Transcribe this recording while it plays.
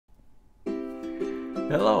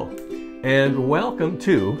Hello, and welcome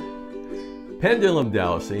to Pendulum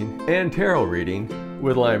Dowsing and Tarot Reading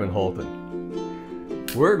with Lyman Holton.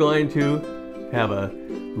 We're going to have a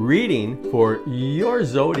reading for your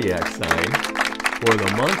zodiac sign for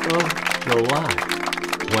the month of July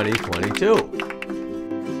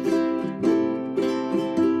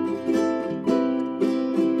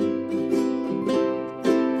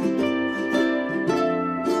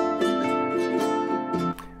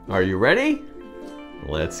Are you ready?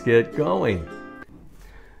 Let's get going.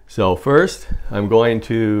 So first, I'm going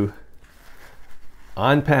to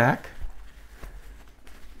unpack,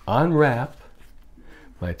 unwrap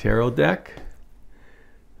my tarot deck,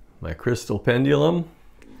 my crystal pendulum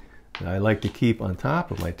that I like to keep on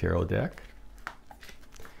top of my tarot deck,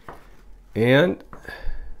 and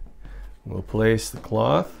we'll place the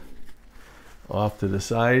cloth off to the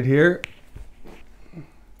side here.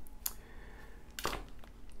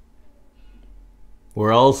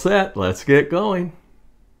 We're all set. Let's get going.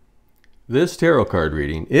 This tarot card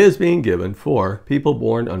reading is being given for people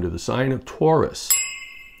born under the sign of Taurus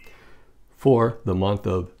for the month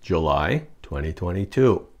of July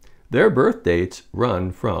 2022. Their birth dates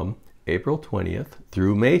run from April 20th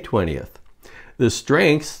through May 20th. The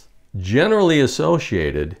strengths generally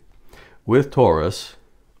associated with Taurus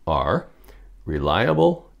are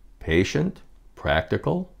reliable, patient,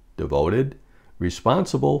 practical, devoted,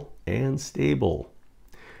 responsible, and stable.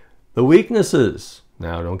 The weaknesses,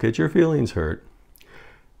 now don't get your feelings hurt: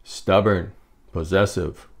 stubborn,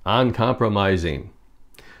 possessive, uncompromising.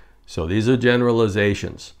 So these are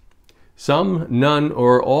generalizations. Some, none,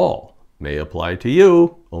 or all may apply to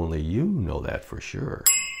you. Only you know that for sure.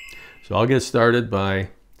 So I'll get started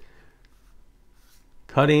by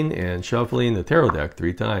cutting and shuffling the tarot deck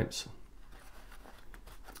 3 times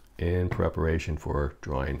in preparation for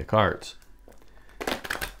drawing the cards.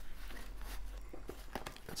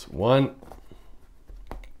 That's 1.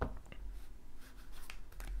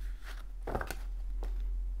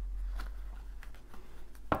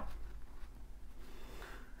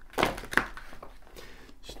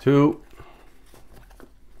 It's 2.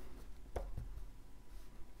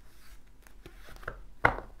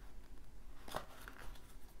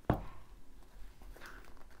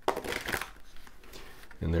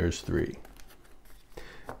 And there's 3.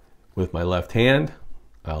 With my left hand,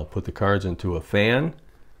 I'll put the cards into a fan.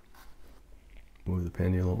 Move the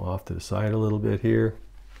pendulum off to the side a little bit here,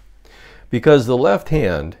 because the left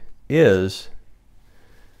hand is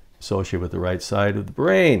associated with the right side of the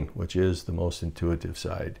brain, which is the most intuitive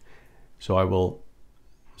side. So I will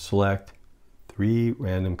select 3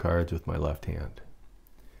 random cards with my left hand.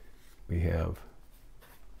 We have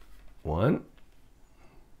 1,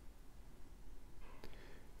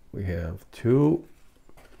 we have 2,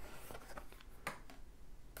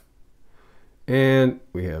 and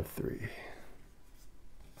we have 3.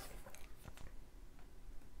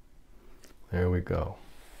 There we go.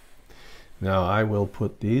 Now I will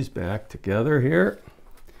put these back together here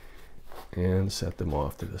and set them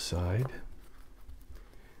off to the side.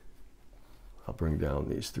 I'll bring down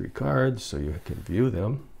these 3 cards so you can view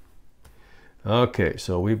them. Okay,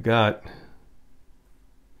 so we've got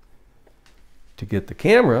to get the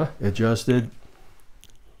camera adjusted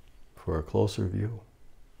for a closer view.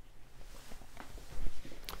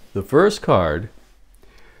 The first card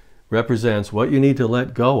represents what you need to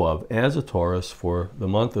let go of as a Taurus for the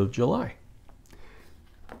month of July.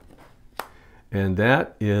 And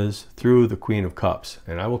that is through the Queen of Cups.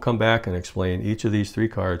 And I will come back and explain each of these 3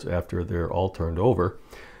 cards after they're all turned over.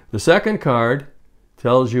 The second card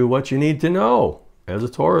tells you what you need to know as a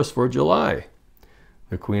Taurus for July,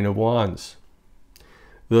 the Queen of Wands.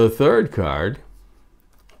 The third card,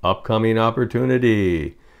 upcoming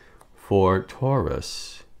opportunity for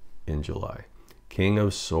Taurus in July, King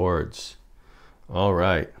of Swords. All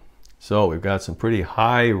right, so we've got some pretty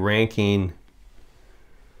high-ranking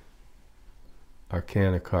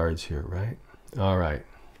Arcana cards here, right? All right,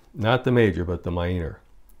 not the major, but the minor.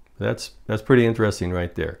 That's pretty interesting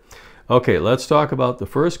right there. Okay, let's talk about the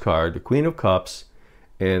first card, the Queen of Cups,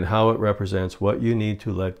 and how it represents what you need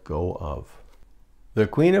to let go of. The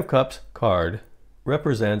Queen of Cups card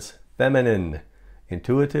represents feminine,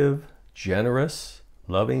 intuitive, generous,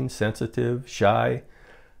 loving, sensitive, shy,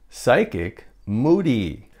 psychic,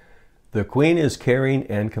 moody. The Queen is caring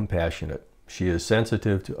and compassionate. She is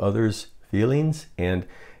sensitive to others' feelings and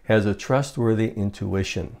has a trustworthy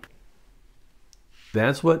intuition.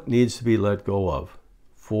 That's what needs to be let go of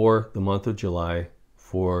for the month of July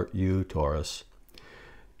for you, Taurus.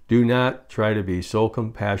 Do not try to be so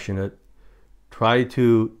compassionate. Try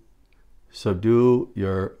to subdue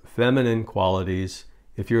your feminine qualities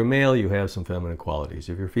If you're a male, you have some feminine qualities.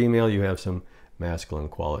 If you're female, you have some masculine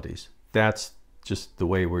qualities. That's just the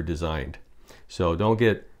way we're designed. So don't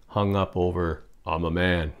get hung up over, I'm a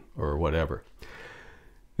man, or whatever.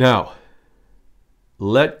 Now,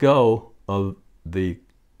 let go of the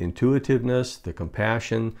intuitiveness, the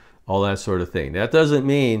compassion, all that sort of thing. That doesn't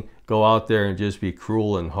mean go out there and just be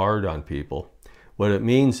cruel and hard on people. What it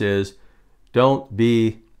means is don't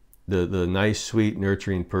be the nice, sweet,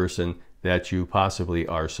 nurturing person that you possibly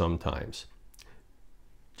are sometimes.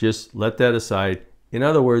 Just let that aside. In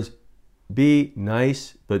other words, be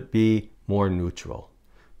nice, but be more neutral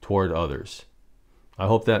toward others. I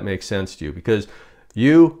hope that makes sense to you, because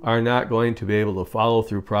you are not going to be able to follow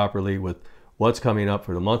through properly with what's coming up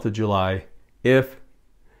for the month of July if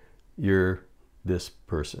you're this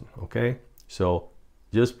person, okay? So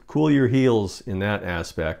just cool your heels in that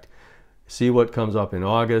aspect. See what comes up in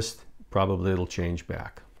August. Probably it'll change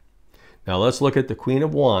back. Now let's look at the Queen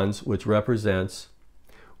of Wands, which represents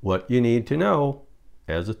what you need to know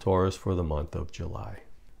as a Taurus for the month of July.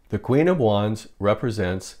 The Queen of Wands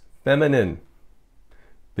represents feminine,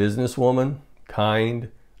 businesswoman, kind,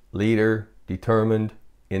 leader, determined,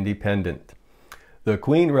 independent. The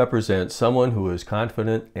Queen represents someone who is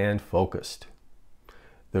confident and focused.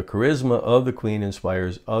 The charisma of the Queen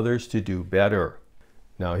inspires others to do better.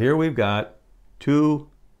 Now here we've got two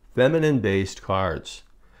feminine-based cards.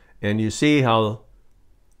 And you see how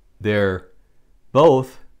they're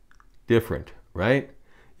both different, right?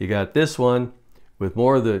 You got this one with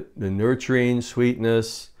more of the nurturing,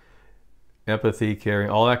 sweetness, empathy,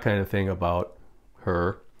 caring, all that kind of thing about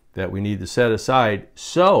her that we need to set aside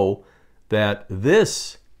so that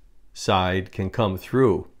this side can come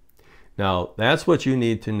through. Now, that's what you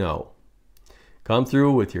need to know. Come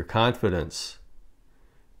through with your confidence.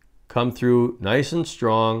 Come through nice and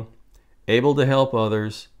strong, able to help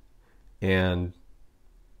others, and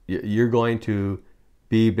you're going to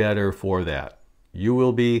be better for that. You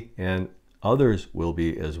will be, and others will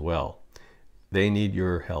be as well. They need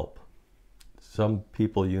your help. Some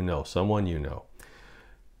people you know, someone you know.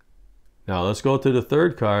 Now let's go to the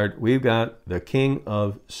third card. We've got the King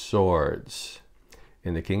of Swords.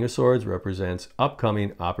 And the King of Swords represents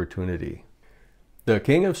upcoming opportunity. The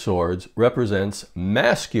King of Swords represents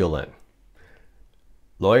masculine.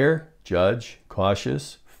 Lawyer, judge,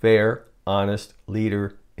 cautious, fair, honest,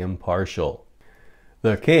 leader, impartial.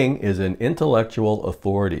 The king is an intellectual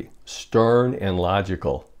authority, stern and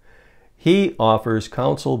logical. He offers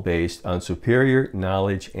counsel based on superior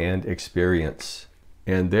knowledge and experience.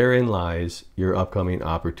 And therein lies your upcoming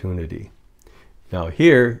opportunity. Now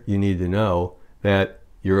here you need to know that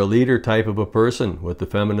you're a leader type of a person with the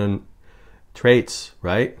feminine traits,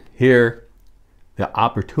 right? Here the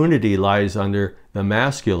opportunity lies under the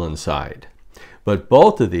masculine side. But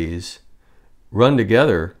both of these run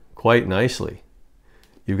together quite nicely.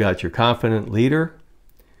 You've got your confident leader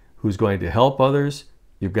who's going to help others.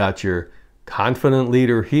 You've got your confident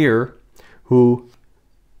leader here who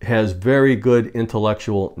has very good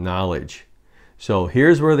intellectual knowledge. So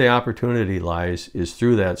here's where the opportunity lies, is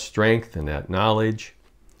through that strength and that knowledge.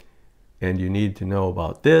 And you need to know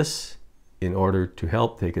about this in order to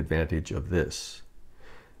help take advantage of this.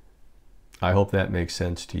 I hope that makes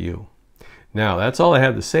sense to you. Now, that's all I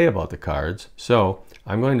have to say about the cards. So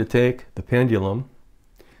I'm going to take the pendulum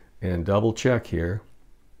and double check here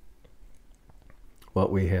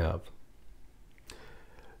what we have.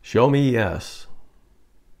 Show me yes.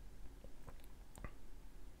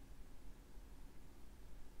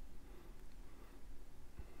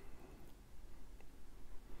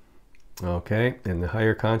 Okay, and the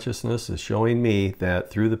higher consciousness is showing me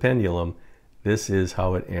that through the pendulum, this is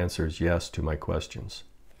how it answers yes to my questions.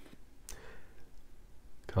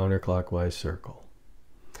 Counterclockwise circle.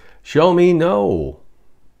 Show me no.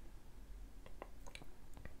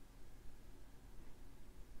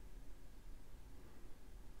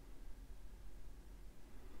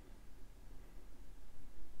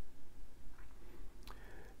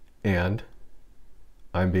 And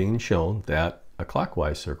I'm being shown that a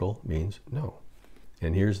clockwise circle means no.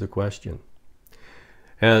 And here's the question.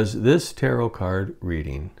 Has this tarot card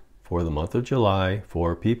reading for the month of July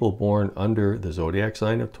for people born under the zodiac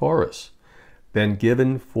sign of Taurus been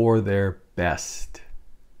given for their best?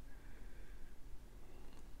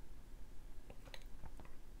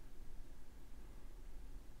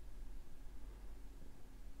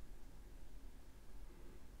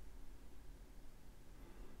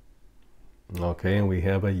 Okay, and we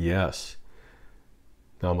have a yes.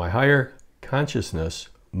 Now my higher consciousness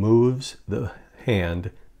moves the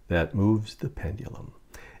hand that moves the pendulum.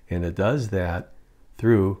 And it does that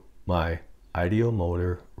through my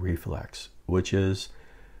ideomotor reflex, which is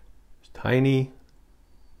tiny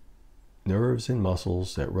nerves and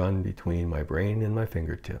muscles that run between my brain and my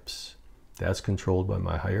fingertips. That's controlled by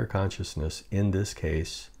my higher consciousness in this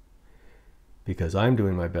case, because I'm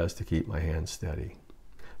doing my best to keep my hands steady.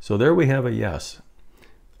 So there we have a yes,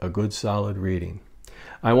 a good solid reading.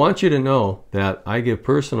 I want you to know that I give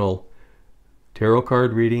personal tarot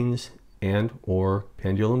card readings and or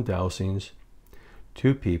pendulum dowsings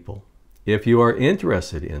to people. If you are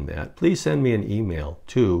interested in that, please send me an email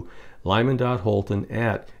to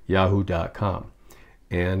lyman.holton@yahoo.com,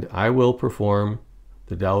 and I will perform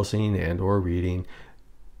the dowsing and or reading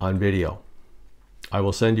on video. I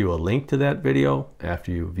will send you a link to that video.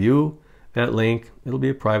 After you view that link, it'll be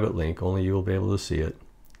a private link, only you will be able to see it.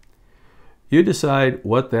 You decide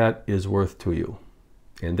what that is worth to you,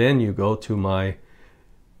 and then you go to my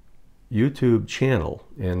YouTube channel,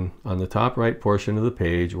 and on the top right portion of the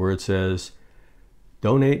page where it says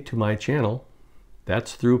donate to my channel,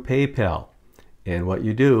 that's through PayPal. And what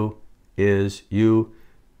you do is you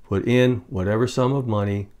put in whatever sum of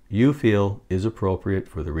money you feel is appropriate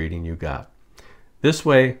for the reading you got. This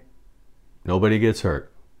way, nobody gets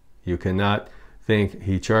hurt. You cannot think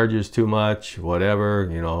he charges too much, whatever,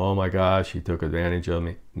 you know, oh my gosh, he took advantage of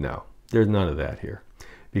me. No, there's none of that here,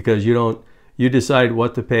 because you decide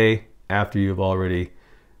what to pay after you've already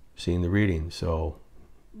seen the reading. So,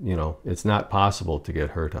 you know, it's not possible to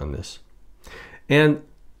get hurt on this. And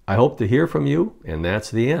I hope to hear from you, and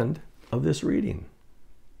that's the end of this reading.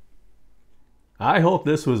 I hope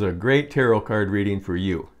this was a great tarot card reading for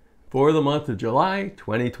you for the month of July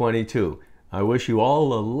 2022. I wish you all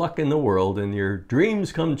the luck in the world and your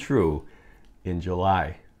dreams come true in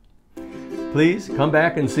July. Please come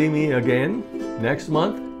back and see me again next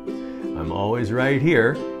month. I'm always right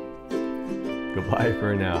here. Goodbye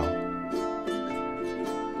for now.